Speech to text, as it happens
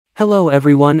Hello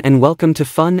everyone and welcome to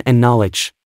Fun and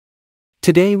Knowledge.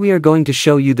 Today we are going to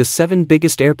show you the 7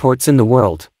 biggest airports in the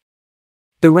world.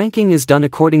 The ranking is done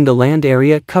according to land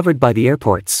area covered by the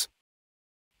airports.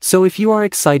 So if you are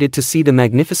excited to see the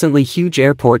magnificently huge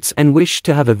airports and wish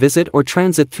to have a visit or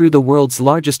transit through the world's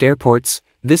largest airports,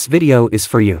 this video is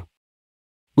for you.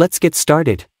 Let's get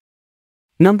started.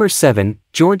 Number 7,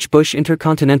 George Bush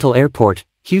Intercontinental Airport,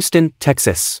 Houston,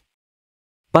 Texas.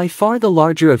 By far the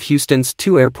larger of Houston's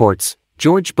 2 airports,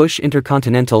 George Bush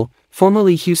Intercontinental,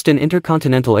 formerly Houston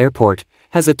Intercontinental Airport,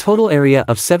 has a total area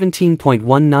of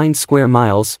 17.19 square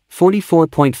miles,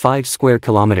 44.5 square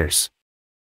kilometers.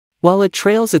 While it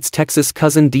trails its Texas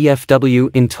cousin DFW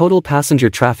in total passenger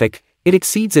traffic, it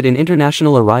exceeds it in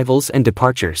international arrivals and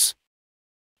departures.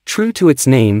 True to its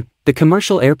name, the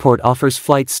commercial airport offers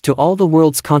flights to all the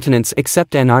world's continents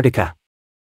except Antarctica.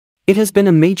 It has been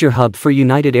a major hub for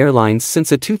United Airlines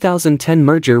since a 2010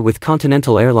 merger with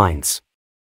Continental Airlines.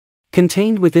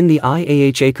 Contained within the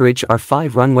IAH acreage are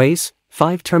 5 runways,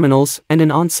 5 terminals, and an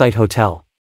on-site hotel.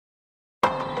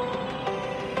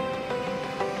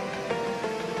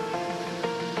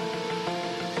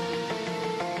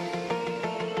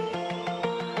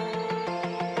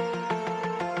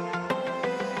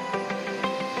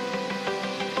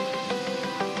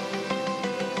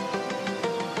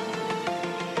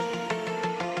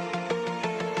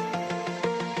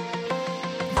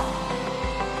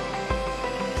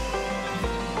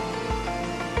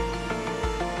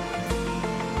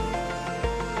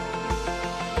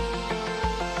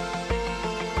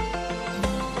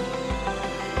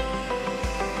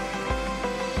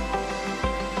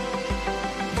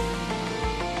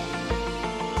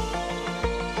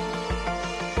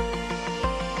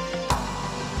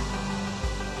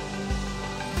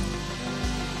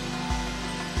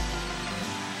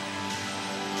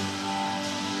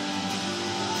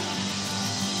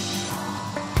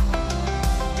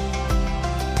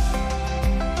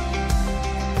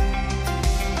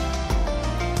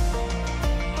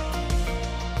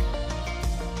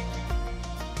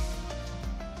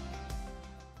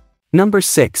 Number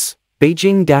 6,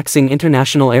 Beijing Daxing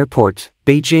International Airport,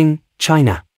 Beijing,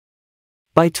 China.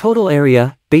 By total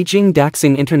area, Beijing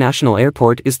Daxing International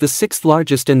Airport is the 6th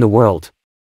largest in the world.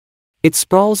 It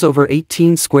sprawls over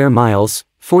 18 square miles,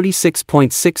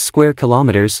 46.6 square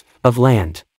kilometers, of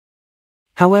land.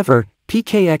 However,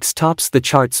 PKX tops the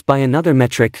charts by another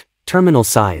metric, terminal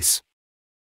size.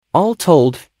 All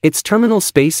told, its terminal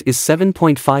space is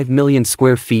 7.5 million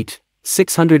square feet,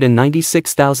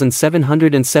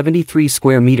 696,773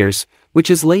 square meters,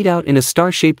 which is laid out in a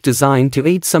star-shaped design to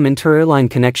aid some inter-airline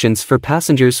connections for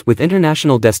passengers with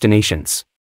international destinations.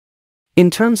 In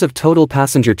terms of total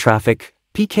passenger traffic,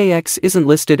 PKX isn't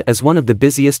listed as one of the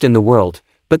busiest in the world,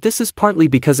 but this is partly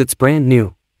because it's brand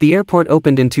new. The airport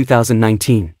opened in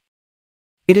 2019.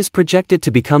 It is projected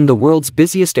to become the world's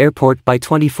busiest airport by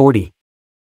 2040.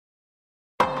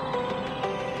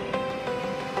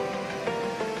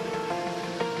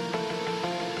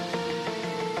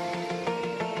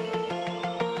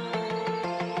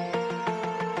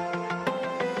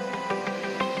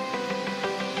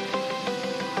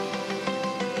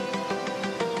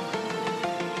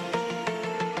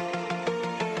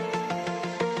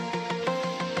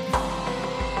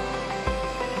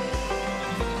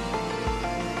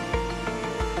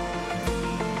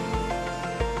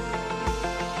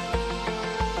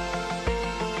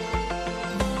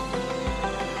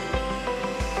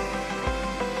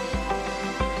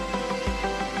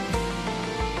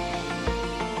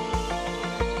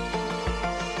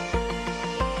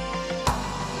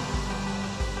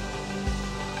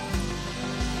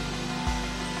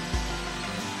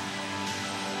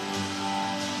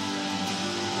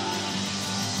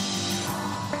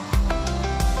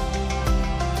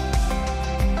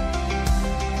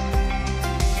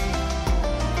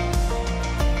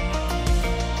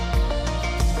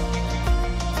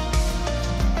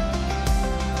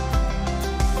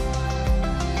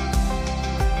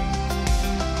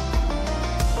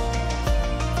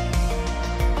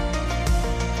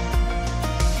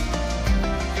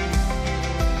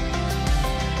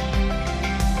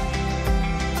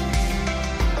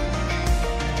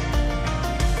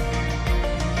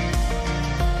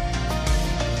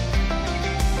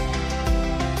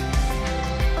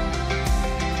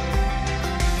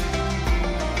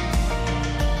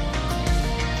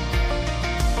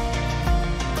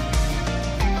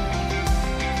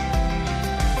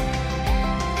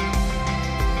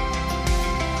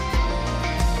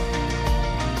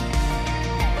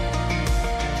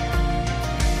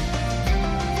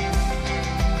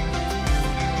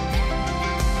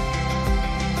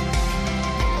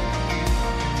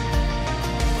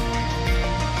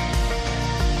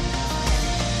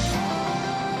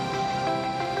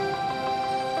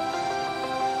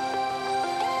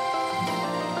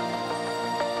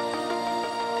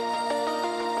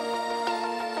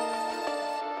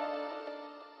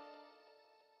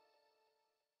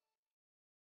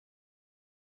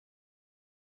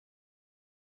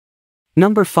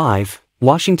 Number 5,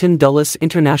 Washington Dulles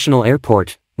International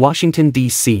Airport, Washington,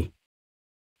 D.C.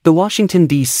 The Washington,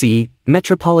 D.C.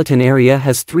 metropolitan area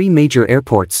has 3 major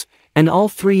airports, and all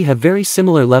 3 have very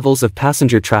similar levels of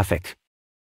passenger traffic.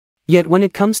 Yet when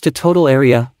it comes to total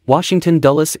area, Washington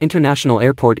Dulles International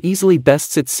Airport easily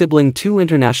bests its sibling 2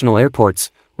 international airports,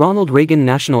 Ronald Reagan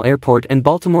National Airport and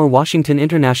Baltimore Washington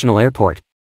International Airport.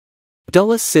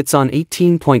 Dulles sits on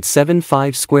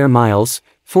 18.75 square miles,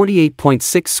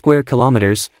 48.6 square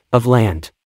kilometers, of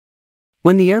land.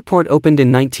 When the airport opened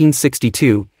in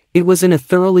 1962, it was in a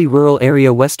thoroughly rural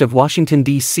area west of Washington,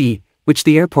 D.C., which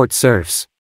the airport serves.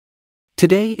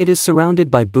 Today it is surrounded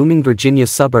by booming Virginia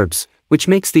suburbs, which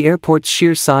makes the airport's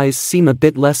sheer size seem a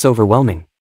bit less overwhelming.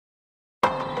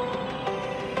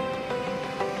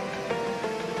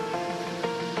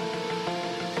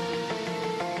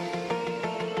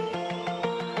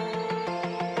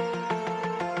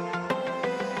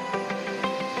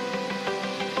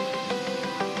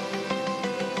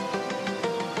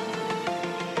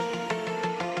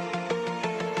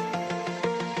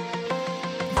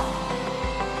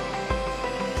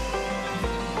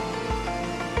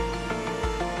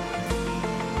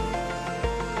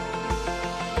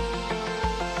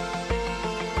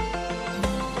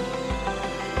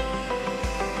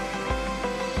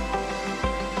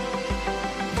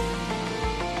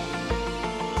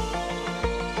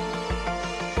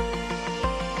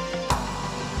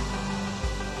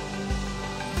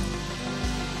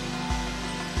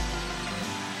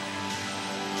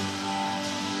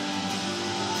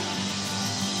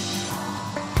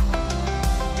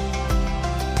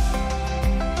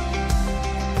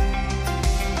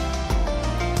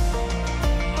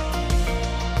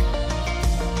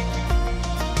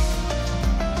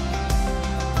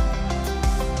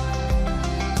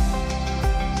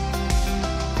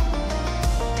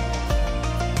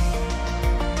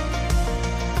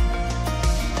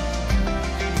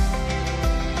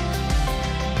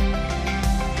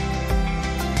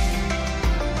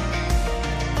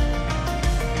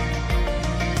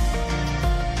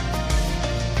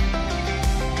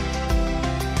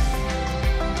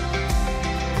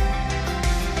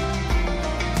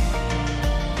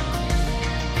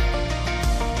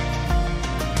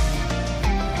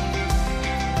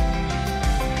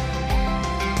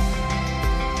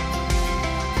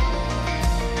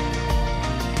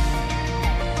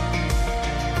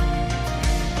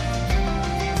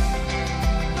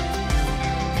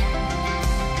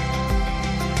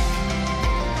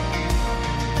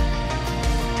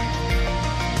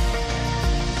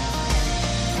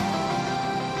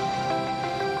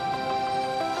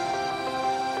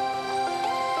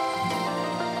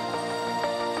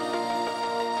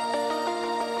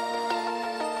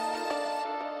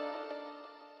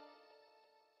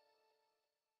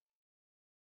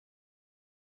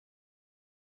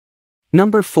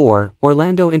 Number 4,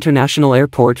 Orlando International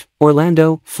Airport,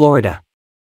 Orlando, Florida.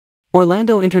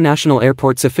 Orlando International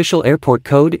Airport's official airport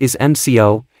code is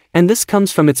MCO, and this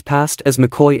comes from its past as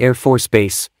McCoy Air Force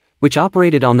Base, which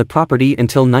operated on the property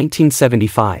until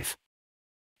 1975.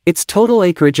 Its total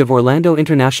acreage of Orlando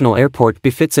International Airport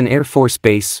befits an Air Force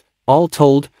base. All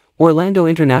told, Orlando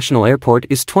International Airport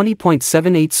is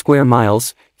 20.78 square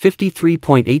miles,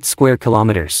 53.8 square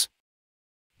kilometers.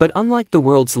 But unlike the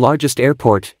world's largest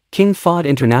airport, King Fahd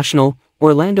International,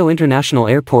 Orlando International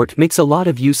Airport makes a lot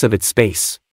of use of its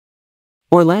space.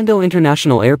 Orlando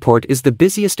International Airport is the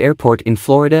busiest airport in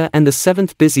Florida and the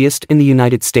 7th busiest in the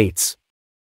United States.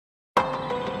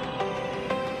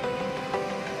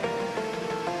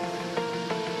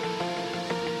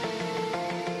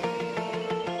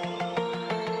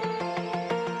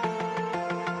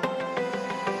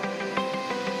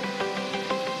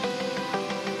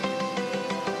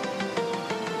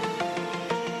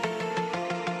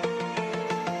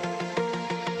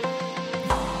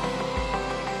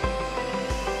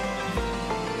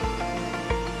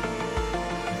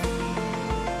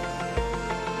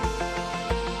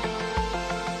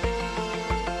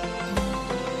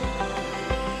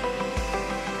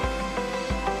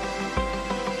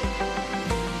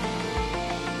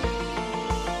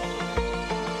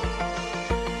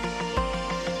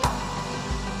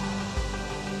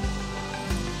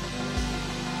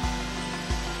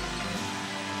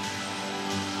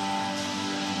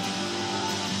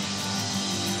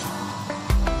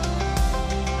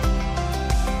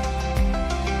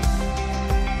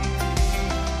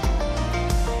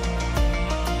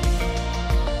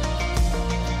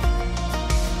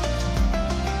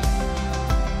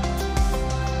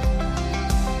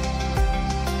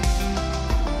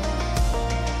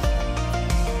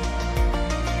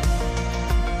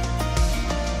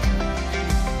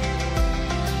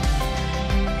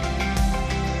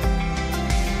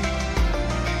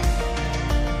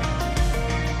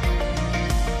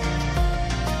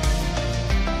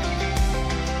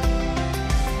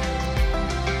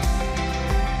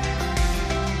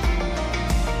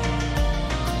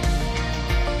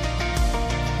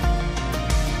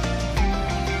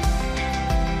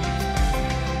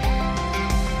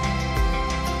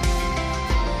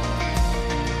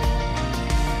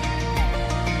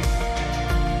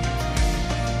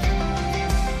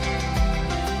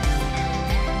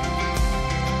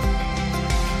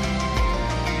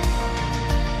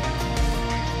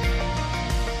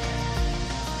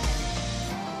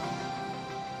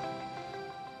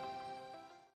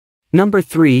 Number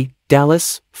 3,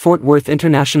 Dallas, Fort Worth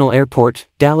International Airport,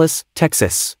 Dallas,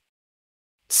 Texas.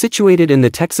 Situated in the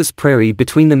Texas Prairie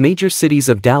between the major cities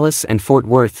of Dallas and Fort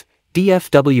Worth,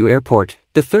 DFW Airport,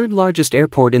 the third largest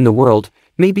airport in the world,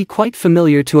 may be quite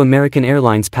familiar to American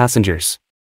Airlines passengers.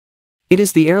 It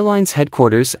is the airline's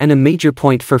headquarters and a major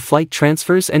point for flight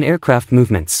transfers and aircraft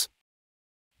movements.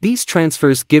 These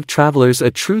transfers give travelers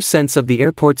a true sense of the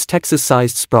airport's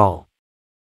Texas-sized sprawl.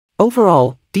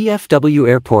 Overall, DFW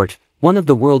Airport, one of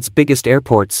the world's biggest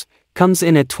airports, comes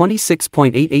in at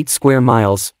 26.88 square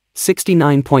miles,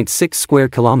 69.6 square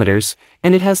kilometers,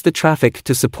 and it has the traffic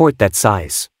to support that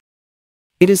size.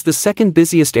 It is the second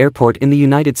busiest airport in the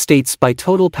United States by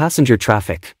total passenger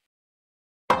traffic.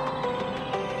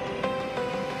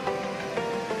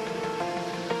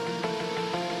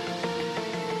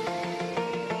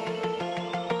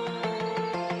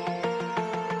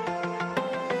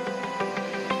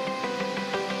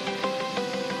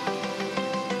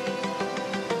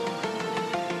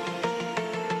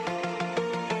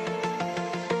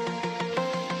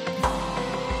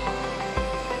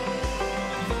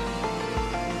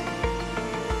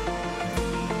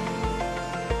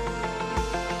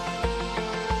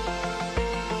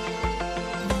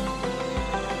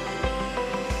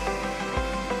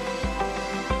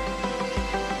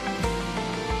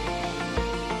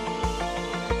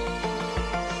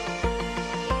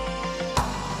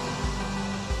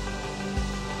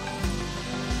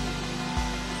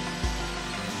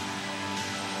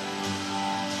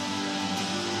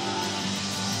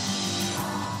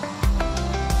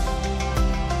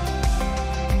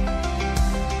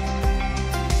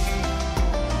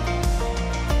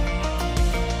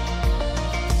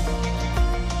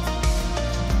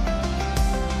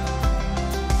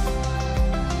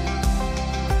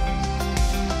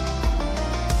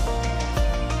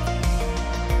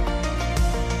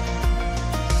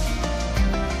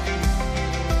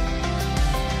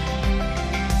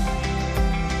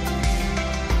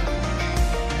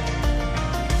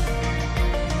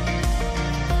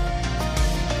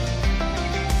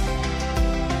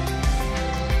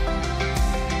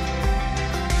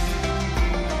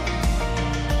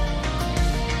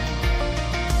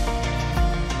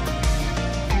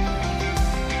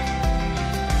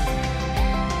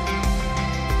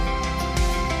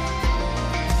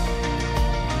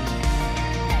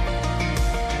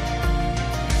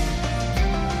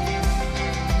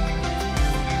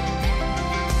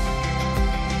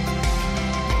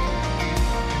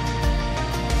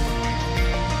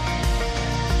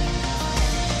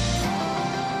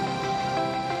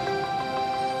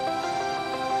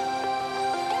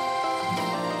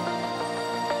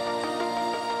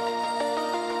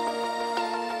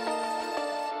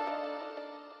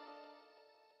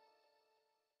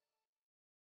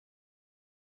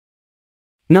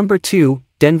 Number 2,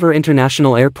 Denver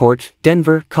International Airport,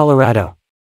 Denver, Colorado.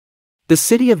 The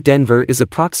city of Denver is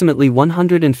approximately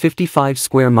 155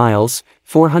 square miles,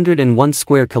 401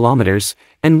 square kilometers,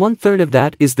 and one-third of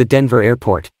that is the Denver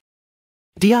Airport.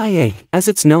 DIA, as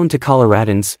it's known to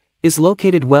Coloradans, is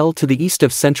located well to the east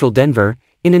of central Denver,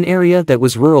 in an area that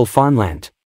was rural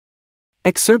farmland.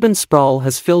 Exurban sprawl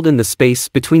has filled in the space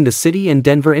between the city and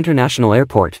Denver International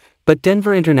Airport, but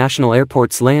Denver International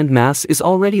Airport's land mass is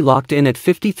already locked in at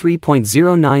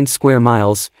 53.09 square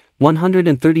miles,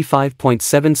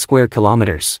 135.7 square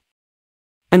kilometers.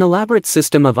 An elaborate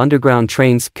system of underground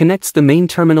trains connects the main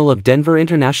terminal of Denver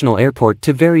International Airport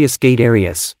to various gate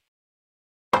areas.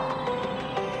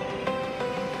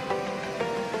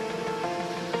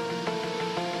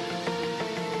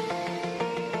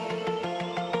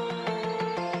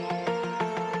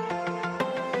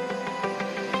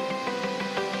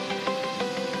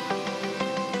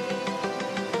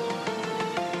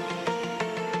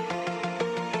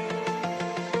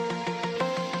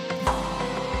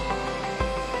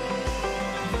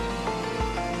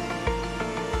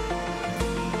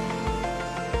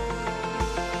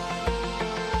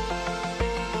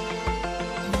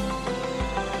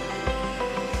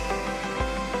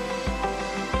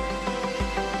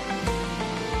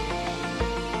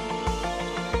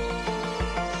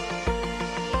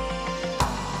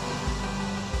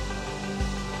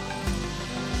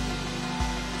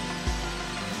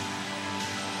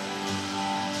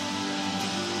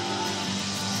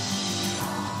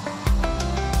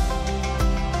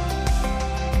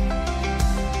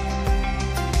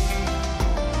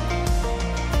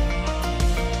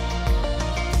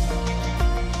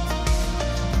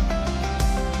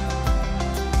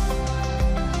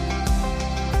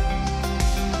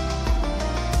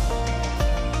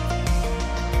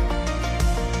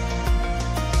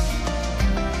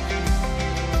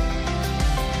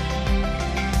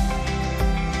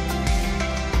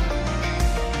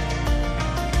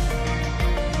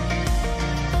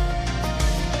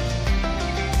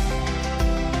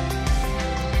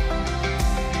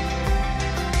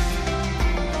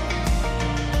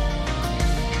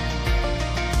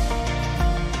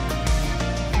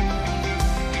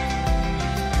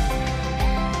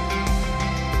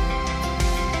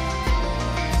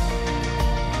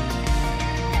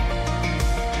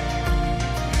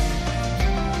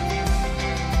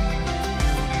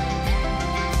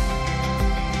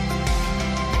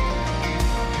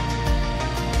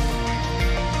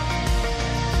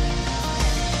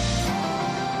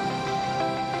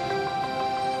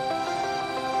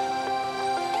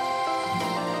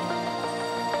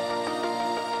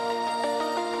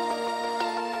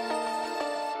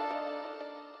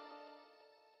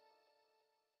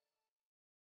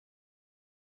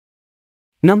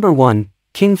 Number 1.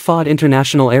 King Fahd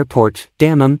International Airport,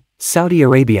 Dammam, Saudi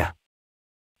Arabia.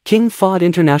 King Fahd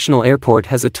International Airport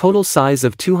has a total size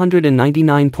of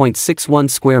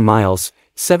 299.61 square miles,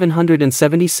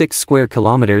 776 square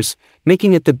kilometers,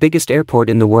 making it the biggest airport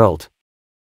in the world.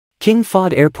 King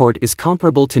Fahd Airport is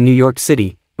comparable to New York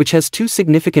City, which has two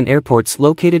significant airports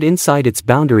located inside its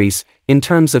boundaries, in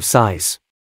terms of size.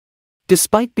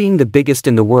 Despite being the biggest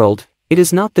in the world, it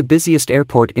is not the busiest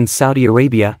airport in Saudi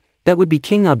Arabia. That would be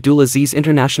King Abdulaziz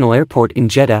International Airport in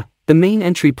Jeddah, the main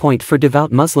entry point for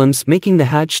devout Muslims making the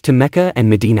Hajj to Mecca and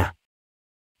Medina.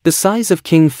 The size of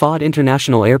King Fahd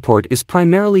International Airport is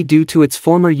primarily due to its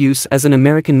former use as an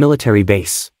American military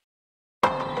base.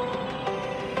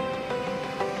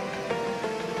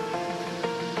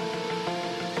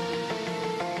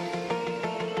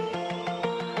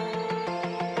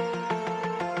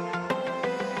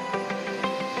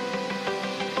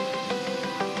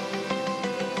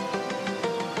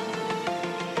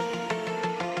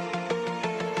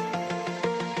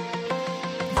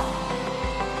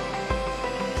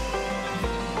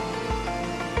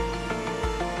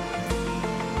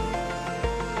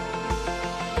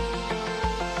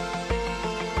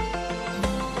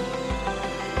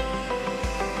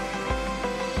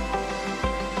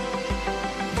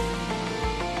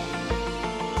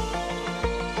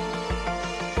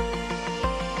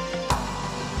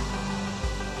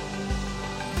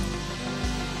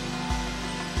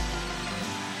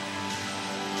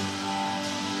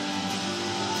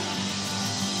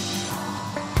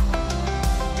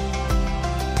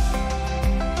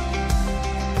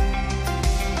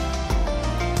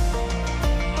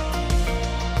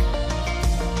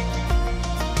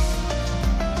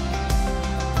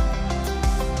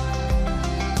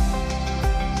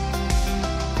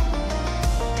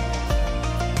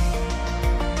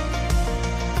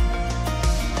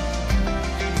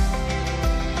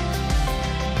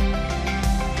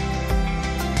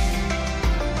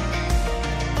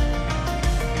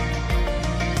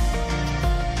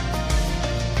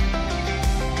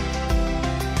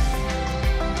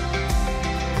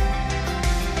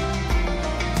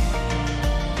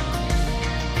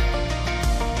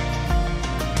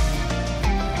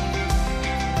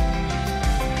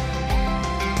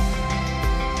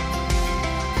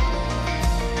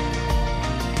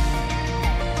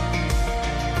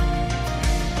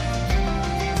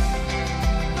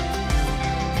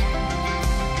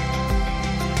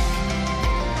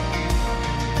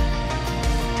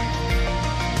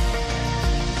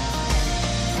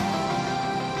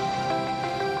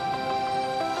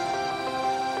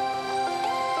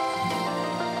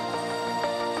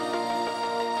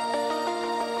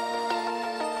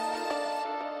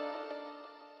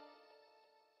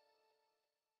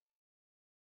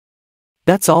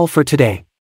 That's all for today.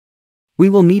 We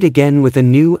will meet again with a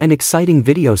new and exciting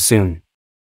video soon.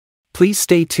 Please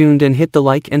stay tuned and hit the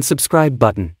like and subscribe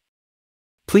button.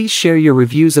 Please share your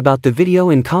reviews about the video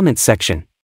in comments section.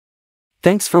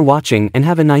 Thanks for watching and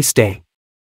have a nice day.